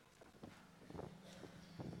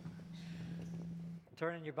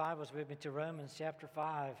Turn in your Bibles with me to Romans chapter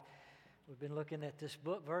 5. We've been looking at this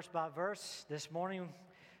book verse by verse. This morning,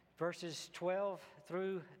 verses 12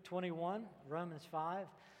 through 21, Romans 5.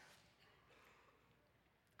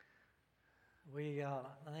 We, I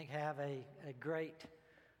think, have a great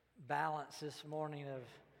balance this morning of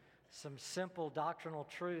some simple doctrinal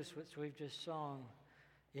truths which we've just sung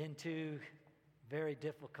into very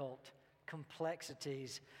difficult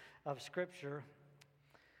complexities of Scripture.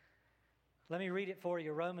 Let me read it for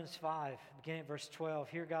you. Romans 5, beginning at verse 12.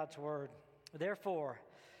 Hear God's word. Therefore,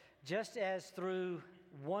 just as through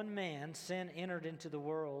one man sin entered into the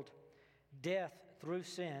world, death through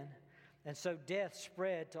sin, and so death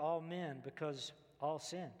spread to all men because all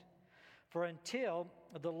sinned. For until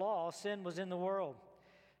the law, sin was in the world,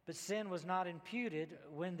 but sin was not imputed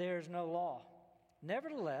when there is no law.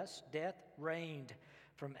 Nevertheless, death reigned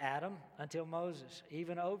from Adam until Moses,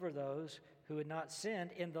 even over those who had not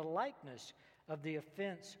sinned, in the likeness of the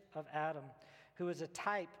offense of Adam, who is a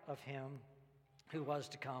type of him who was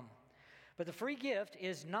to come. But the free gift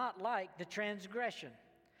is not like the transgression.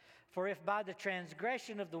 For if by the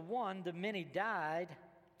transgression of the one the many died,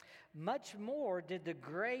 much more did the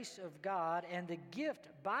grace of God and the gift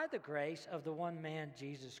by the grace of the one man,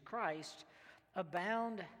 Jesus Christ,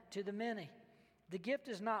 abound to the many. The gift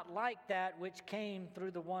is not like that which came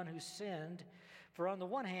through the one who sinned. For on the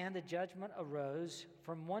one hand, the judgment arose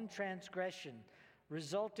from one transgression,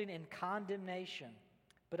 resulting in condemnation.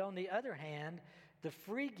 But on the other hand, the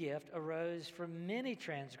free gift arose from many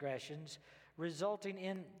transgressions, resulting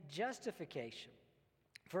in justification.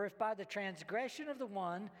 For if by the transgression of the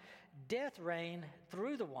one death reigned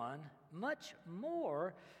through the one, much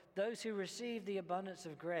more those who receive the abundance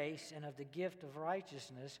of grace and of the gift of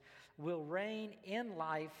righteousness will reign in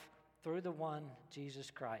life through the one,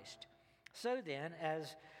 Jesus Christ. So then,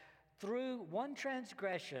 as through one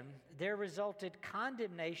transgression there resulted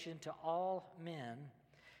condemnation to all men,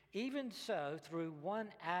 even so through one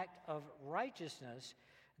act of righteousness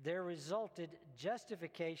there resulted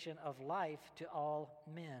justification of life to all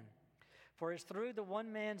men. For as through the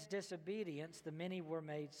one man's disobedience the many were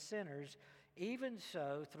made sinners, even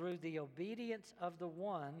so through the obedience of the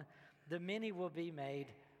one the many will be made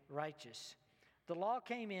righteous. The law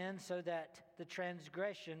came in so that the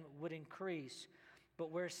transgression would increase,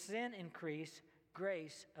 but where sin increased,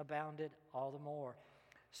 grace abounded all the more.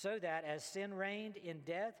 So that as sin reigned in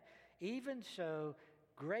death, even so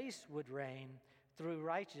grace would reign through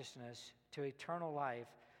righteousness to eternal life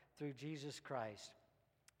through Jesus Christ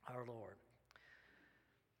our Lord.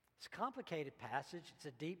 It's a complicated passage. It's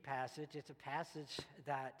a deep passage. It's a passage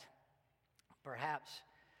that perhaps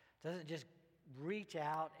doesn't just reach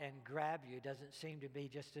out and grab you. It doesn't seem to be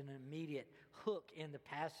just an immediate hook in the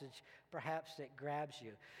passage, perhaps, that grabs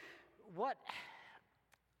you. What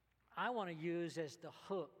I want to use as the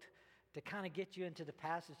hook to kind of get you into the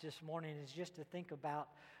passage this morning is just to think about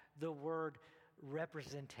the word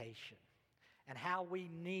representation and how we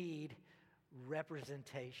need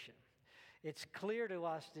representation. It's clear to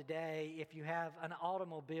us today, if you have an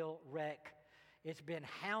automobile wreck, it's been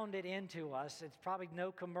hounded into us. It's probably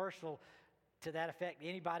no commercial to that effect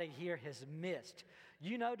anybody here has missed.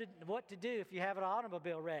 You know what to do if you have an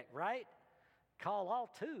automobile wreck, right? Call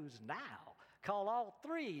all twos now. Call all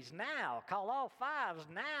threes now. Call all fives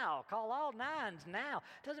now. Call all nines now.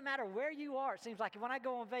 Doesn't matter where you are. It seems like when I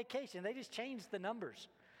go on vacation, they just change the numbers.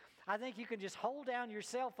 I think you can just hold down your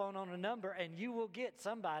cell phone on a number and you will get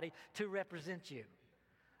somebody to represent you.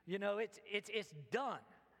 You know, it's done.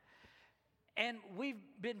 And we've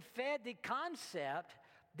been fed the concept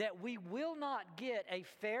that we will not get a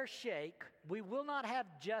fair shake, we will not have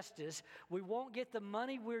justice, we won't get the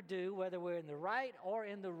money we're due, whether we're in the right or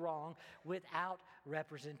in the wrong, without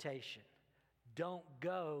representation. Don't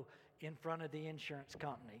go in front of the insurance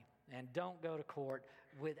company and don't go to court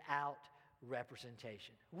without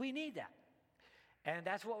representation. We need that. And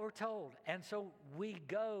that's what we're told. And so we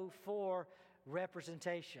go for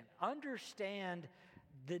representation. Understand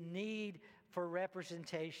the need for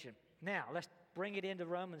representation. Now, let's bring it into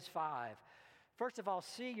Romans 5. First of all,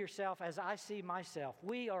 see yourself as I see myself.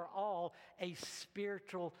 We are all a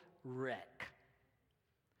spiritual wreck.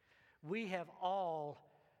 We have all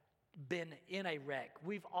been in a wreck.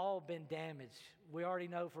 We've all been damaged. We already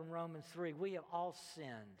know from Romans 3, we have all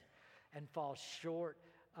sinned and fall short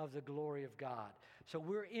of the glory of God. So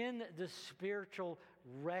we're in the spiritual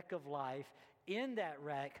wreck of life. In that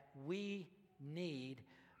wreck, we need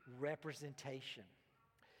representation.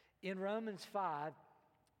 In Romans 5,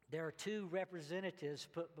 there are two representatives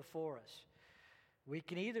put before us. We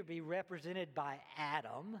can either be represented by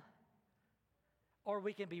Adam or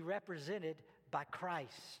we can be represented by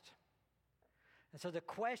Christ. And so the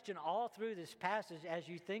question all through this passage, as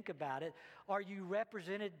you think about it, are you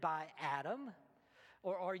represented by Adam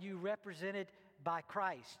or are you represented by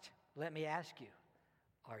Christ? Let me ask you,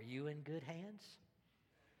 are you in good hands?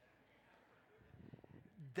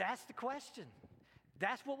 That's the question.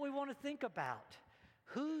 That's what we want to think about.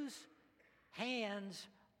 Whose hands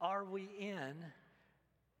are we in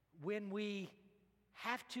when we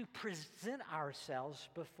have to present ourselves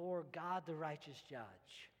before God, the righteous judge?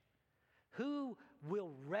 Who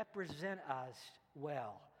will represent us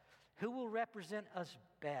well? Who will represent us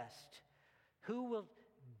best? Who will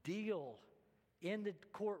deal in the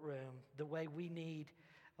courtroom the way we need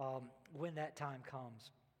when that time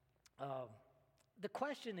comes? The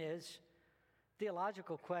question is,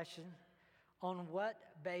 theological question, on what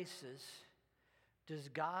basis does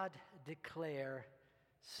God declare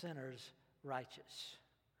sinners righteous?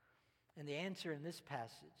 And the answer in this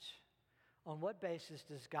passage, on what basis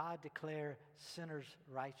does God declare sinners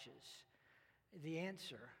righteous? The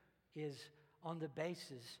answer is on the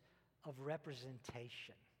basis of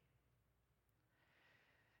representation.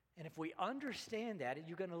 And if we understand that,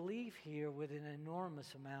 you're going to leave here with an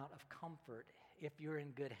enormous amount of comfort if you're in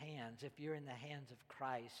good hands, if you're in the hands of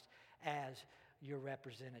Christ as your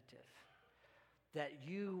representative. That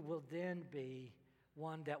you will then be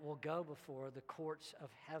one that will go before the courts of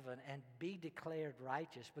heaven and be declared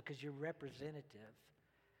righteous because your representative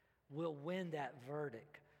will win that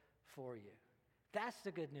verdict for you. That's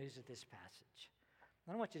the good news of this passage.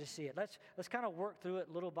 I don't want you to see it. Let's kind of work through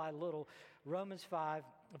it little by little. Romans 5,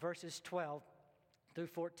 verses 12 through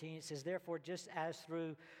 14, it says, therefore, just as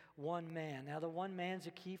through one man. Now, the one man's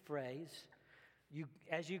a key phrase.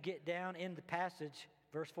 As you get down in the passage,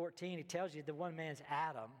 verse 14, he tells you the one man's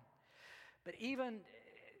Adam. But even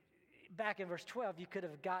back in verse 12, you could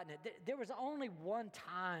have gotten it. There was only one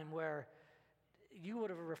time where you would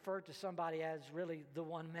have referred to somebody as really the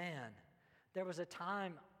one man. There was a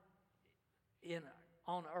time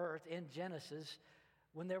on earth in Genesis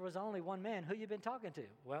when there was only one man. Who you been talking to?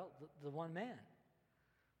 Well, the one man.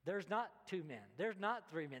 There's not two men. There's not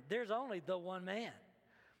three men. There's only the one man.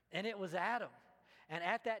 And it was Adam. And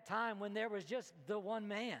at that time when there was just the one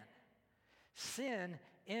man, sin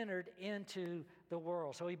entered into the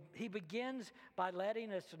world. So he begins by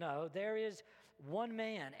letting us know there is one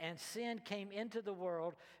man, and sin came into the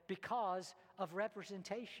world because of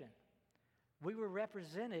representation. We were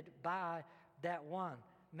represented by that one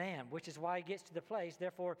man, which is why he gets to the place,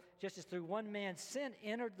 therefore, just as through one man sin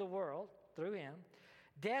entered the world, through him,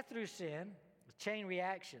 death through sin, chain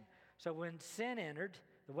reaction. So when sin entered,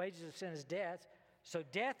 the wages of sin is death, so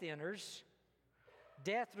death enters,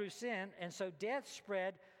 death through sin, and so death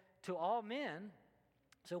spread to all men,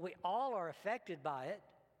 so we all are affected by it.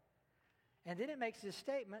 And then it makes this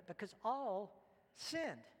statement, because all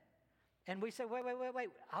sinned. And we say, wait,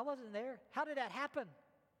 I wasn't there. How did that happen?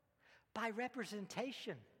 By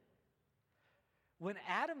representation. When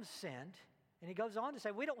Adam sinned, and he goes on to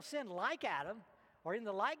say, we don't sin like Adam, or in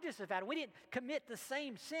the likeness of Adam. We didn't commit the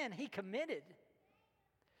same sin he committed.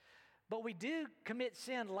 But we do commit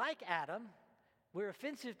sin like Adam. We're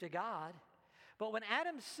offensive to God. But when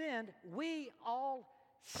Adam sinned, we all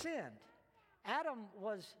sinned. Adam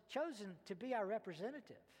was chosen to be our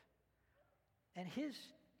representative. And his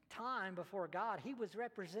time before God, he was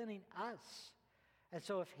representing us. And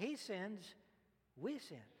so if he sins, we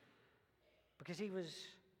sin. Because he was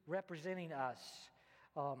representing us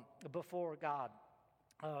before God.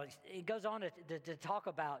 It goes on to talk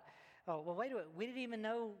about, well, wait a minute, we didn't even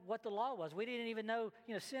know what the law was. We didn't even know,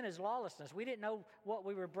 sin is lawlessness. We didn't know what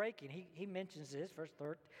we were breaking. He mentions this,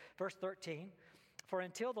 verse 13. For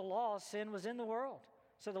until the law, sin was in the world.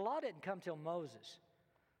 So the law didn't come till Moses.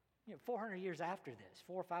 400 years after this,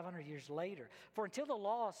 400 or 500 years later. For until the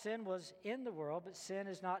law, sin was in the world, but sin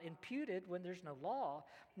is not imputed when there's no law.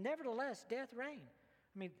 Nevertheless, death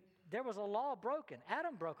reigned. There was a law broken.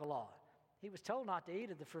 Adam broke a law. He was told not to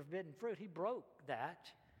eat of the forbidden fruit. He broke that.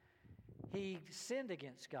 He sinned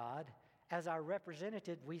against God. As our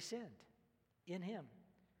representative, we sinned in him.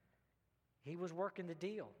 He was working the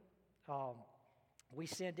deal. We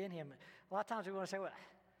sinned in him. A lot of times we want to say, well,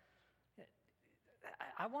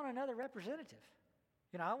 I want another representative.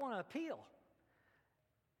 I want to appeal.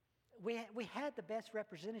 We had the best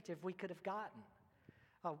representative we could have gotten.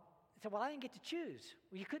 So, well, I didn't get to choose.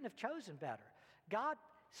 Well, you couldn't have chosen better. God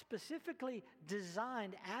specifically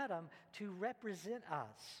designed Adam to represent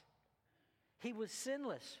us. He was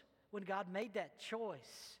sinless when God made that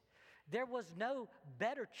choice. There was no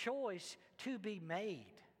better choice to be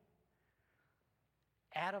made.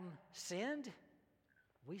 Adam sinned.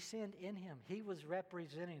 We sinned in him. He was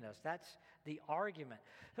representing us. That's the argument.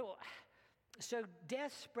 So, So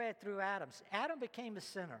death spread through Adam. Adam became a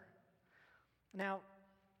sinner. Now,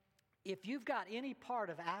 if you've got any part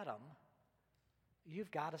of Adam,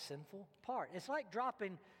 you've got a sinful part. It's like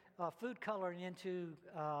dropping food coloring into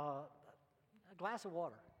a glass of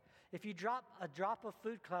water. If you drop a drop of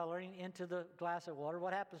food coloring into the glass of water,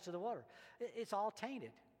 what happens to the water? It's all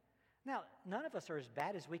tainted. Now, none of us are as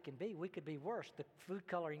bad as we can be. We could be worse. The food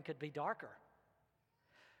coloring could be darker.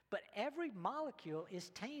 But every molecule is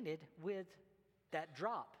tainted with that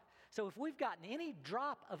drop. So if we've gotten any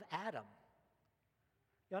drop of Adam,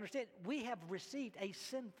 you understand, we have received a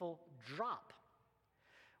sinful drop.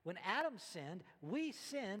 When Adam sinned, we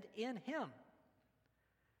sinned in him.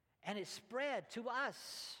 And it spread to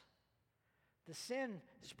us. The sin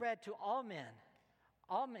spread to all men.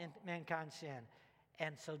 All mankind sinned.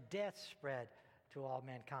 And so death spread to all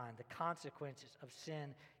mankind. The consequences of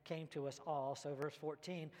sin came to us all. So verse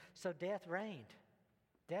 14, so death reigned.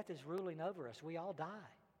 Death is ruling over us. We all die.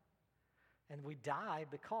 And we die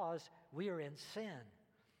because we are in sin.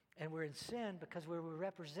 And we're in sin because we were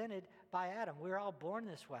represented by Adam. We're all born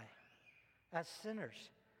this way as sinners,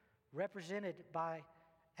 represented by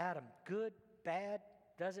Adam. Good, bad,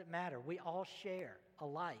 doesn't matter. We all share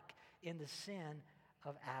alike in the sin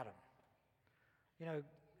of Adam. You know,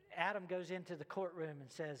 Adam goes into the courtroom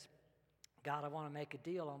and says, God, I want to make a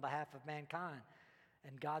deal on behalf of mankind.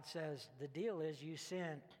 And God says, the deal is you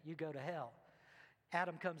sin, you go to hell.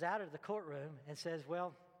 Adam comes out of the courtroom and says,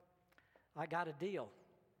 well, I got a deal.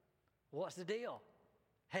 What's the deal?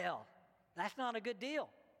 Hell. That's not a good deal.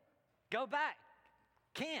 Go back.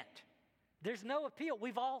 Can't. There's no appeal.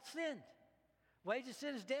 We've all sinned. Wages of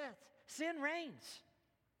sin is death. Sin reigns.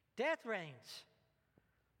 Death reigns.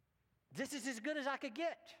 This is as good as I could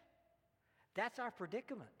get. That's our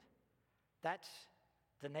predicament. That's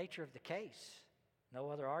the nature of the case. No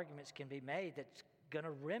other arguments can be made that's going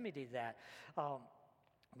to remedy that.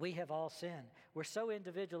 We have all sinned. We're so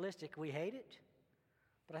individualistic, we hate it.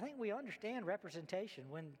 But I think we understand representation.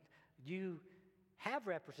 When you have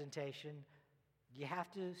representation, you have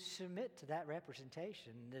to submit to that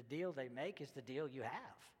representation. The deal they make is the deal you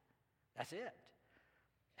have. That's it.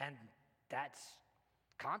 And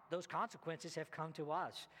those consequences have come to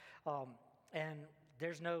us. And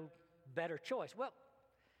there's no better choice. Well,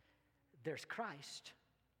 there's Christ.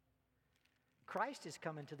 Christ has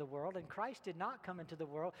come into the world, and Christ did not come into the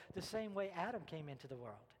world the same way Adam came into the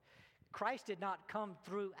world. Christ did not come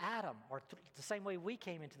through Adam or the same way we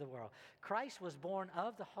came into the world. Christ was born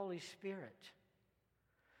of the Holy Spirit.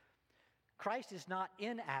 Christ is not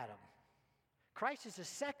in Adam. Christ is a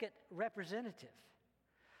second representative.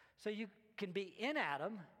 So you can be in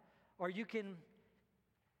Adam, or you can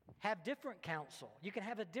have different counsel. You can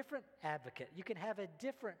have a different advocate. You can have a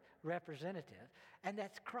different representative, and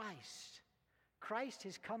that's Christ. Christ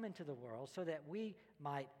has come into the world so that we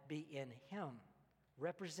might be in him,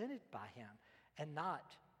 represented by him, and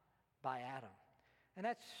not by Adam. And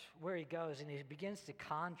that's where he goes, and he begins to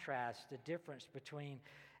contrast the difference between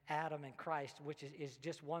Adam and Christ, which is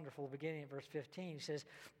just wonderful. Beginning at verse 15, he says,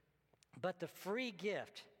 but the free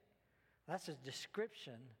gift, that's a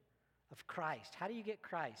description of Christ. How do you get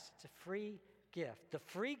Christ? It's a free gift. The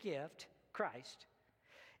free gift, Christ,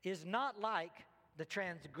 is not like the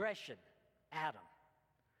transgression, Adam.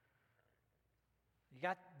 You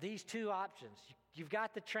got these two options. You've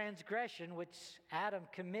got the transgression, which Adam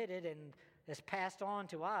committed and has passed on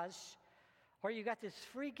to us, or you got this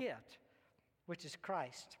free gift, which is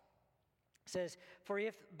Christ. It says, for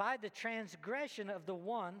if by the transgression of the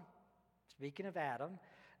one, speaking of Adam,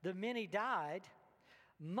 the many died,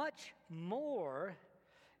 much more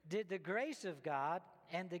did the grace of God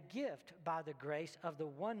and the gift by the grace of the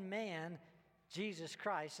one man, Jesus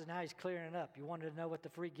Christ. So now he's clearing it up. You wanted to know what the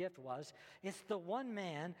free gift was. It's the one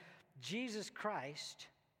man, Jesus Christ.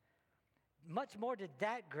 Much more did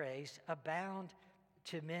that grace abound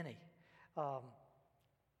to many.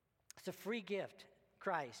 It's a free gift,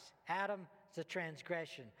 Christ. Adam is a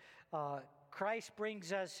transgression. Christ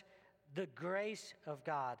brings us the grace of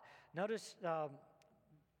God. Notice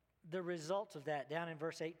the results of that down in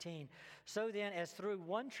verse 18. So then, as through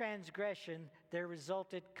one transgression there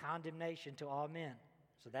resulted condemnation to all men.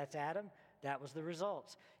 So that's Adam. That was the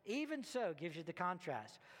results. Even so, gives you the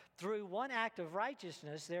contrast. Through one act of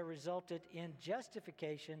righteousness there resulted in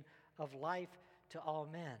justification of life to all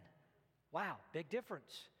men. Wow, big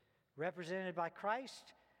difference. Represented by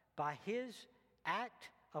Christ, by his act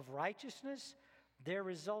of righteousness, there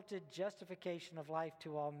resulted justification of life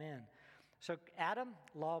to all men. So Adam,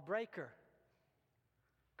 lawbreaker.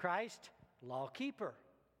 Christ, lawkeeper.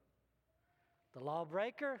 The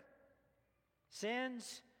lawbreaker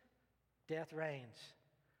sins, death reigns.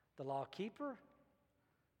 The law keeper,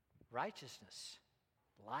 righteousness,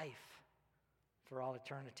 life for all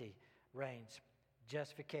eternity reigns.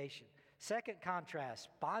 Justification. Second contrast,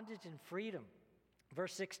 bondage and freedom.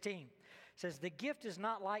 Verse 16 says, the gift is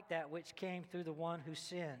not like that which came through the one who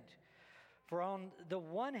sinned. For on the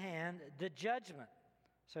one hand, the judgment.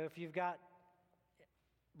 So if you've got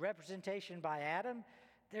representation by Adam,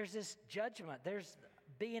 there's this judgment. There's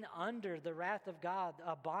being under the wrath of God,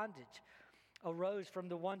 a bondage arose from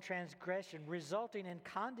the one transgression, resulting in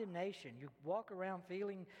condemnation. You walk around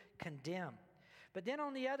feeling condemned. But then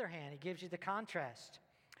on the other hand, he gives you the contrast.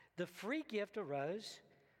 The free gift arose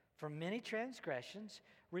from many transgressions,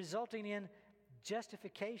 resulting in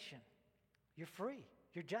justification. You're free.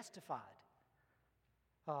 You're justified.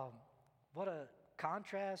 What a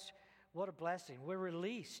contrast. What a blessing. We're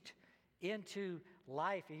released into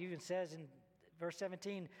life. It even says in verse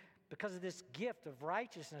 17, because of this gift of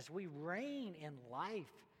righteousness, we reign in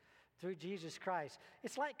life through Jesus Christ.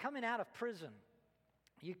 It's like coming out of prison.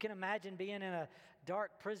 You can imagine being in a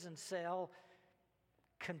dark prison cell,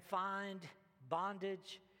 confined,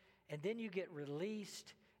 bondage, and then you get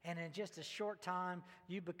released, and in just a short time,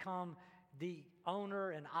 you become the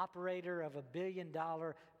owner and operator of $1 billion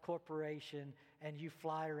corporation, and you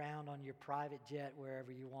fly around on your private jet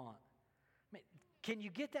wherever you want. I mean, can you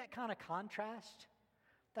get that kind of contrast?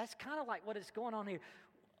 That's kind of like what is going on here.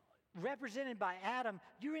 Represented by Adam,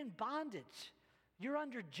 you're in bondage. You're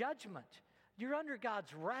under judgment. You're under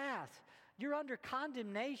God's wrath. You're under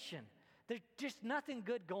condemnation. There's just nothing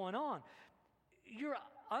good going on. You're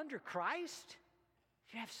under Christ.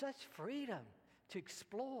 You have such freedom to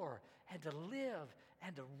explore and to live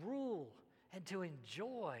and to rule and to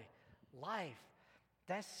enjoy life.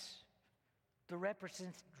 That's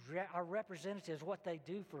our representatives, what they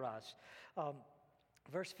do for us.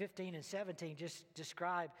 Verse 15 and 17 just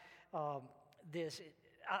describe this.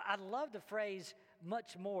 I love the phrase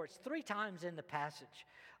much more. It's 3 times in the passage.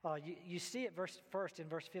 You see it first in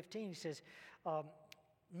verse 15. He says,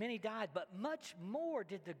 many died, but much more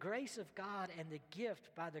did the grace of God and the gift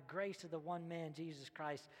by the grace of the one man, Jesus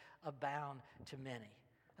Christ, abound to many.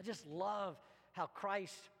 I just love how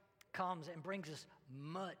Christ comes and brings us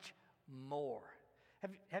much more.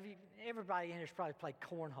 Have you? Everybody in here's probably played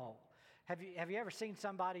cornhole. Have you ever seen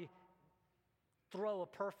somebody throw a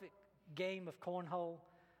perfect game of cornhole?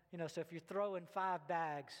 You know, so if you're throwing 5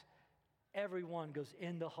 bags, every one goes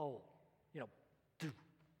in the hole. You know, do.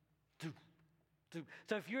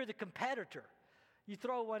 So if you're the competitor, you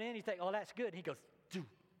throw one in, you think, oh, that's good. And he goes, do.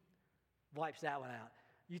 Wipes that one out.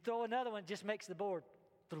 You throw another one, just makes the board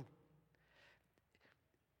through.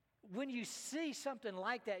 When you see something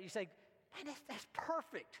like that, you say, man, that's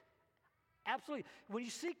perfect. Absolutely. When you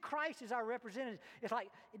see Christ as our representative, it's like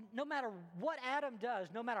no matter what Adam does,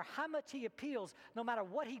 no matter how much he appeals, no matter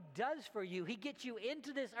what he does for you, he gets you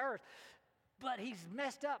into this earth. But he's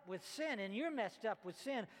messed up with sin, and you're messed up with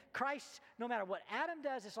sin. Christ, no matter what Adam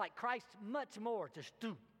does, it's like Christ much more. Just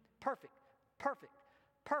do. Perfect.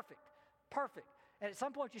 And at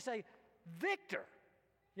some point you say, victor.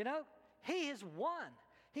 You know, he has won.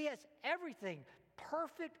 He has everything.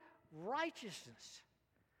 Perfect righteousness.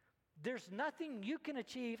 There's nothing you can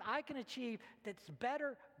achieve, I can achieve, that's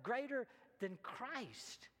better, greater than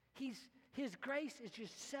Christ. His grace is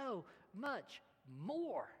just so much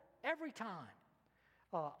more every time,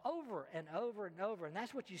 over and over and over. And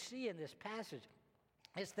that's what you see in this passage.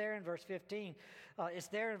 It's there in verse 15. It's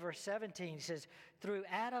there in verse 17. He says, through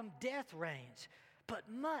Adam, death reigns, but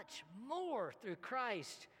much more through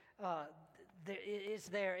Christ is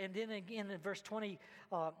there. And then again in verse 20,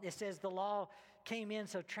 it says the law came in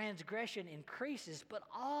so transgression increases, but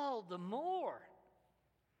all the more,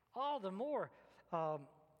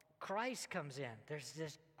 Christ comes in. There's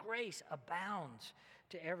this grace abounds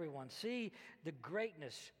to everyone. See the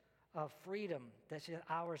greatness of freedom that's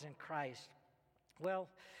ours in Christ. Well,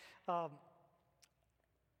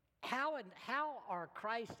 how are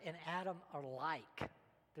Christ and Adam alike?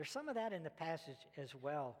 There's some of that in the passage as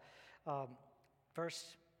well.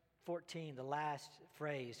 Verse 14, the last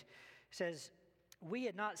phrase, says, we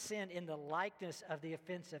had not sinned in the likeness of the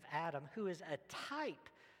offense of Adam, who is a type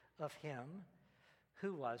of him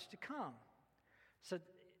who was to come. So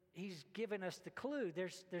he's given us the clue.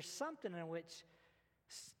 There's some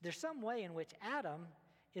way in which Adam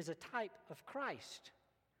is a type of Christ.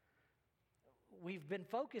 We've been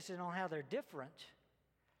focusing on how they're different,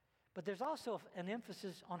 but there's also an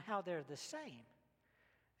emphasis on how they're the same.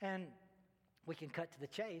 And we can cut to the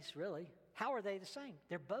chase, really. How are they the same?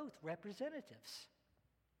 They're both representatives.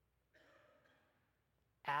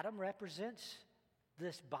 Adam represents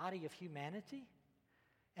this body of humanity,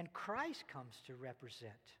 and Christ comes to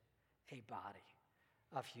represent a body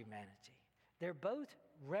of humanity. They're both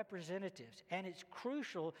representatives, and it's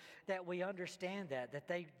crucial that we understand that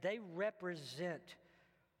they represent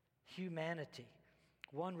humanity.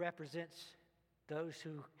 One represents those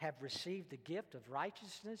who have received the gift of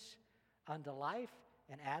righteousness unto life,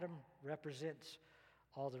 and Adam represents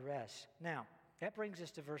all the rest. Now, that brings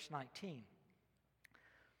us to verse 19.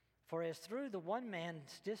 For as through the one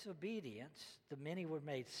man's disobedience the many were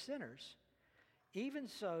made sinners, even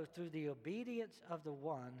so through the obedience of the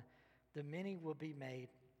one the many will be made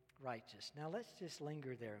righteous. Now let's just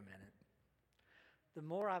linger there a minute. The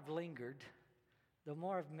more I've lingered, the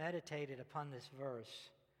more I've meditated upon this verse,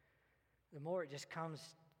 the more it just comes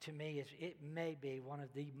to me as it may be one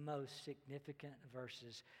of the most significant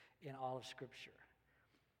verses in all of Scripture.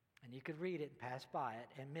 And you could read it and pass by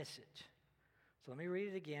it and miss it. So let me read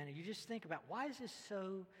it again, and you just think about, why is this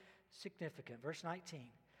so significant? Verse 19.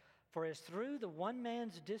 For as through the one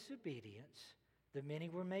man's disobedience the many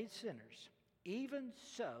were made sinners, even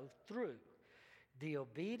so through the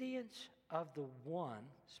obedience of the one,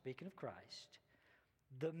 speaking of Christ,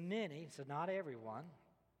 the many, so not everyone,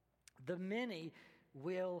 the many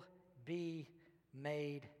will be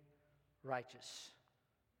made righteous.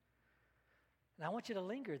 And I want you to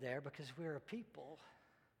linger there, because we're a people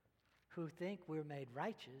who think we're made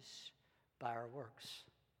righteous by our works.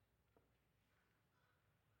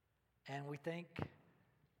 And we think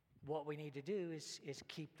what we need to do is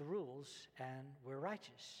keep the rules and we're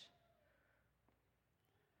righteous.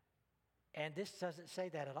 And this doesn't say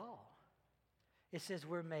that at all. It says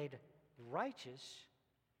we're made righteous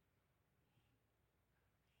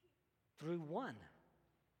through one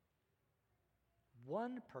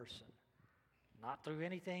person, not through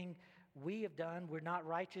anything we have done. We're not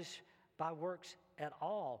righteous by works at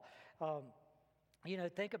all.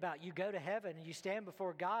 Think about, you go to heaven and you stand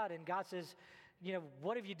before God, and God says,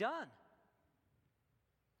 what have you done?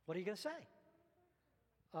 What are you going to say?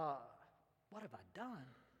 What have I done?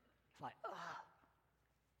 It's like,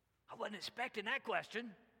 I wasn't expecting that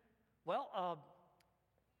question. Well,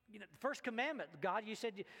 the first commandment, God, you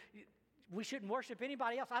said we shouldn't worship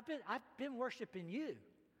anybody else. I've been worshiping you.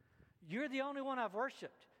 You're the only one I've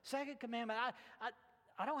worshiped. Second commandment,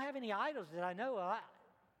 I don't have any idols that I know of.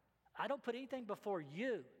 I don't put anything before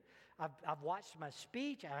you. I've watched my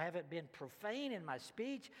speech. I haven't been profane in my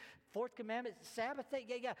speech. Fourth commandment, Sabbath day.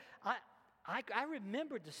 Yeah. I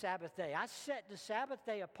remembered the Sabbath day. I set the Sabbath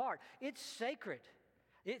day apart. It's sacred.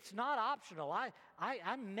 It's not optional. I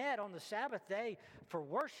met on the Sabbath day for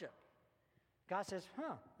worship. God says,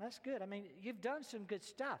 that's good. I mean, you've done some good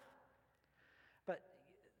stuff. But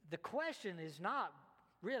the question is not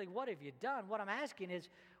really, what have you done? What I'm asking is,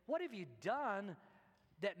 what have you done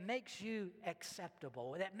that makes you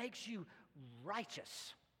acceptable, that makes you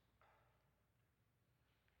righteous?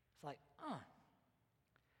 It's like,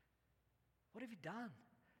 what have you done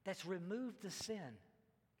that's removed the sin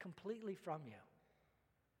completely from you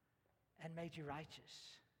and made you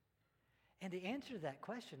righteous? And the answer to that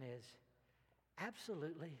question is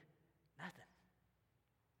absolutely nothing.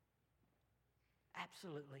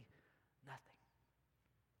 Absolutely nothing.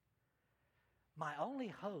 My only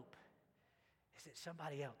hope is that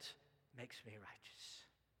somebody else makes me righteous.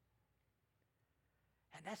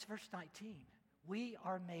 And that's verse 19. We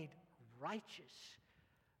are made righteous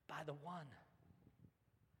by the one,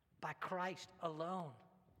 by Christ alone,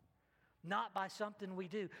 not by something we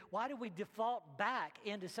do. Why do we default back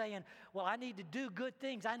into saying, well, I need to do good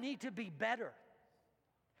things. I need to be better.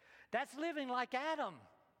 That's living like Adam.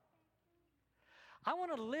 I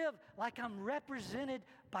want to live like I'm represented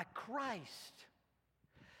by Christ.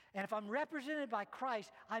 And if I'm represented by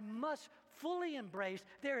Christ, I must fully embrace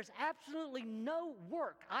there is absolutely no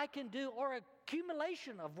work I can do, or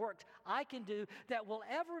accumulation of works I can do, that will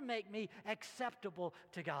ever make me acceptable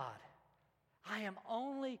to God. I am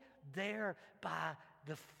only there by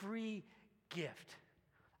the free gift.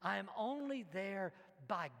 I am only there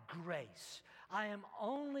by grace. I am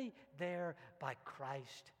only there by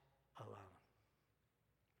Christ alone.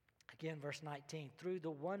 Again, verse 19, through the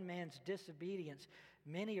one man's disobedience,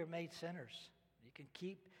 many are made sinners. You can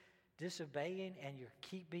keep disobeying and you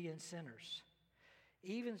keep being sinners.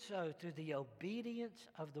 Even so, through the obedience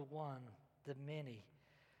of the one, the many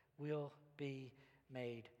will be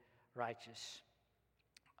made righteous.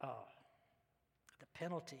 The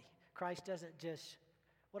penalty. Christ doesn't just,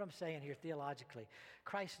 what I'm saying here theologically,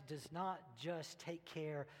 Christ does not just take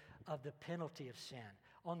care of the penalty of sin.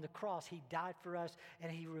 On the cross, he died for us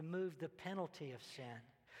and he removed the penalty of sin.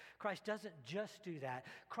 Christ doesn't just do that.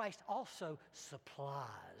 Christ also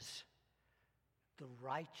supplies the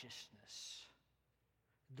righteousness,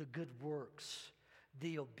 the good works,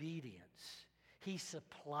 the obedience. He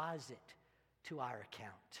supplies it to our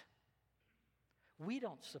account. We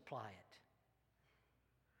don't supply it.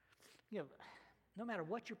 You know, no matter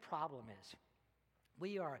what your problem is,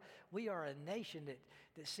 we are a nation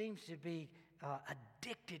that seems to be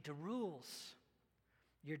addicted to rules.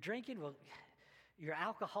 You're drinking, well, you're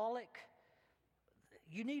alcoholic.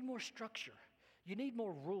 You need more structure. You need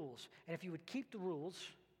more rules. And if you would keep the rules,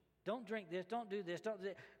 don't drink this, don't do this, don't do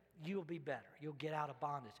that, you'll be better. You'll get out of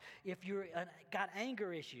bondage. If you're got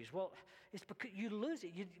anger issues, well, it's because you lose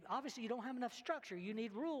it. Obviously, you don't have enough structure. You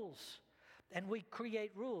need rules. And we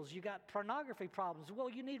create rules. You got pornography problems. Well,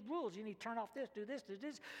 you need rules. You need to turn off this, do this, do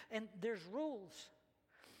this. And there's rules.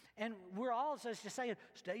 And we're all just saying,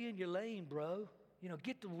 stay in your lane, bro. You know,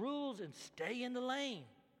 get the rules and stay in the lane.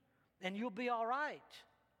 And you'll be all right.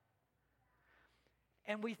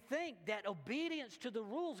 And we think that obedience to the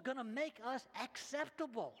rules is going to make us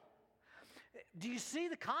acceptable. Do you see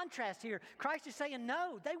the contrast here? Christ is saying,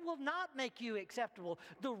 no, they will not make you acceptable.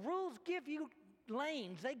 The rules give you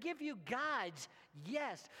lanes. They give you guides,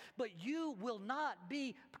 yes, but you will not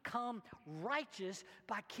become righteous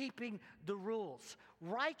by keeping the rules.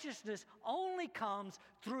 Righteousness only comes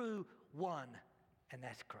through one, and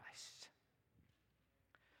that's Christ.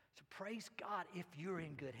 So praise God if you're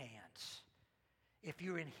in good hands, if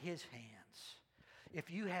you're in His hands,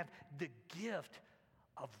 if you have the gift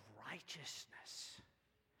of righteousness.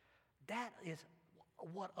 That is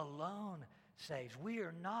what alone saves. We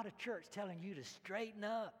are not a church telling you to straighten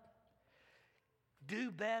up,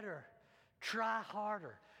 do better, try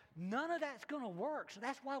harder. None of that's going to work, so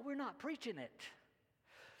that's why we're not preaching it.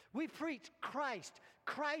 We preach Christ.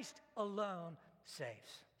 Christ alone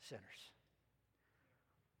saves sinners.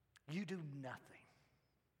 You do nothing.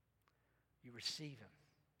 You receive Him.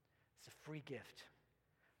 It's a free gift.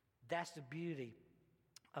 That's the beauty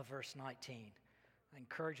of verse 19. I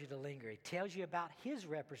encourage you to linger. It tells you about His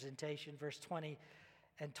representation, verse 20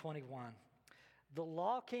 and 21. The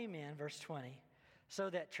law came in, verse 20, so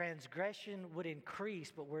that transgression would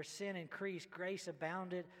increase, but where sin increased, grace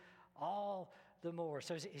abounded all the more.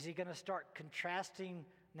 So is He going to start contrasting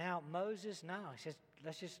now Moses? No. He says,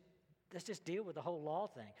 let's just deal with the whole law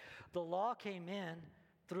thing. The law came in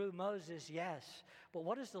through Moses, yes. But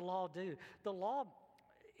what does the law do? The law,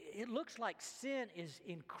 it looks like sin is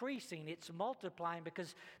increasing, it's multiplying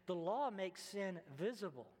because the law makes sin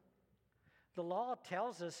visible. The law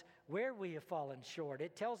tells us where we have fallen short.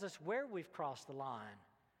 It tells us where we've crossed the line.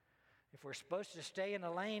 If we're supposed to stay in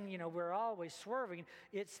the lane, you know, we're always swerving.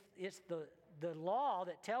 It's the law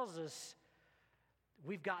that tells us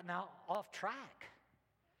we've gotten off track.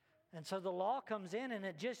 And so the law comes in and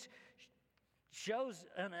it just shows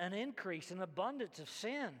an increase, an abundance of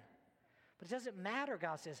sin. But it doesn't matter,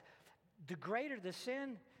 God says. The greater the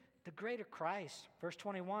sin, the greater Christ. Verse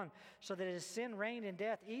 21, so that as sin reigned in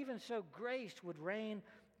death, even so grace would reign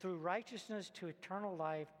through righteousness to eternal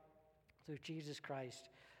life through Jesus Christ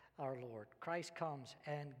our Lord. Christ comes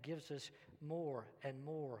and gives us more and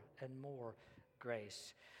more and more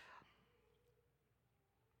grace.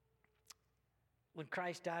 When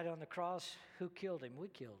Christ died on the cross, who killed Him? We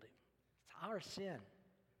killed Him. It's our sin.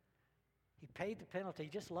 He paid the penalty. He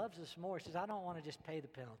just loves us more. He says, I don't want to just pay the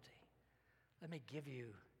penalty. Let me give you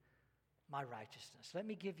my righteousness. Let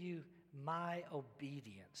me give you my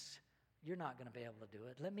obedience. You're not going to be able to do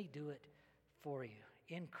it. Let me do it for you.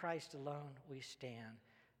 In Christ alone we stand.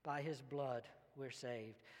 By His blood we're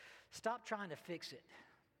saved. Stop trying to fix it.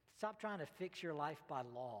 Stop trying to fix your life by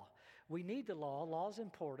law. We need the law. Law is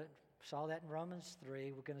important. We saw that in Romans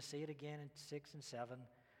 3. We're going to see it again in 6 and 7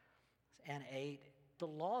 and 8. The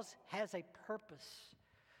law has a purpose,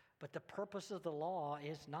 but the purpose of the law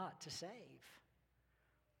is not to save.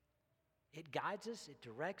 It guides us, it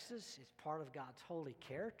directs us, it's part of God's holy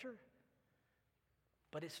character,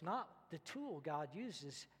 but it's not the tool God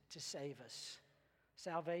uses to save us.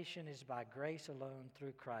 Salvation is by grace alone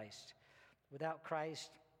through Christ. Without Christ,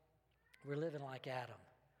 we're living like Adam,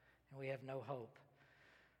 and we have no hope.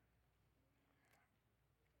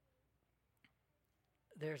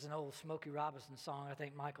 There's an old Smokey Robinson song. I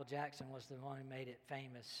think Michael Jackson was the one who made it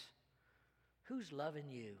famous. Who's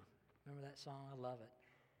loving you? Remember that song? I love it.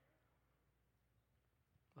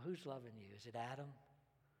 Well, who's loving you? Is it Adam?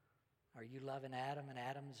 Are you loving Adam and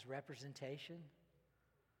Adam's representation?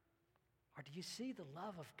 Or do you see the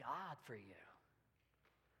love of God for you?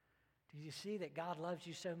 Do you see that God loves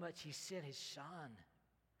you so much He sent His Son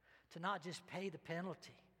to not just pay the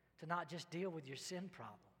penalty, to not just deal with your sin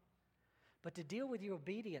problem, but to deal with your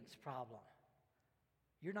obedience problem?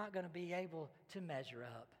 You're not going to be able to measure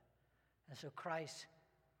up. And so Christ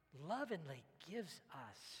lovingly gives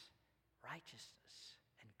us righteousness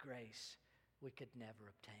and grace we could never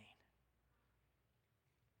obtain.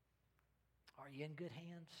 Are you in good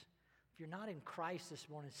hands? If you're not in Christ this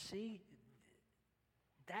morning, see,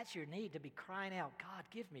 that's your need, to be crying out, God,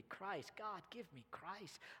 give me Christ. God, give me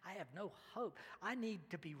Christ. I have no hope. I need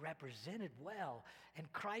to be represented well,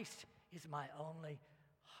 and Christ is my only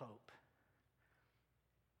hope.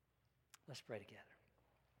 Let's pray together.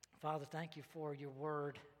 Father, thank you for your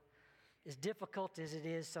word. As difficult as it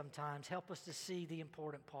is sometimes, help us to see the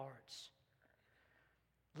important parts.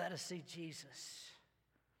 Let us see Jesus.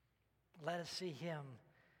 Let us see him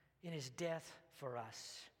in his death for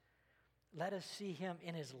us. Let us see him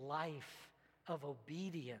in his life of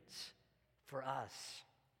obedience for us.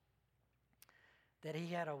 That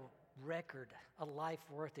he had a record, a life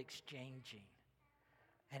worth exchanging.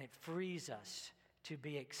 And it frees us to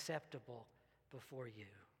be acceptable before you.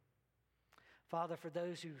 Father, for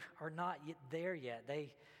those who are not yet there yet,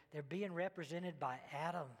 they're being represented by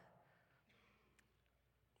Adam,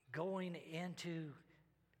 going into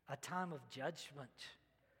a time of judgment,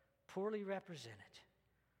 poorly represented.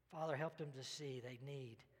 Father, help them to see they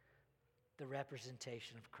need the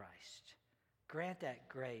representation of Christ. Grant that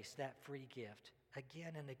grace, that free gift,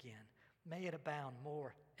 again and again. May it abound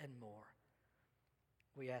more and more.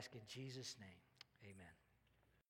 We ask in Jesus' name, amen.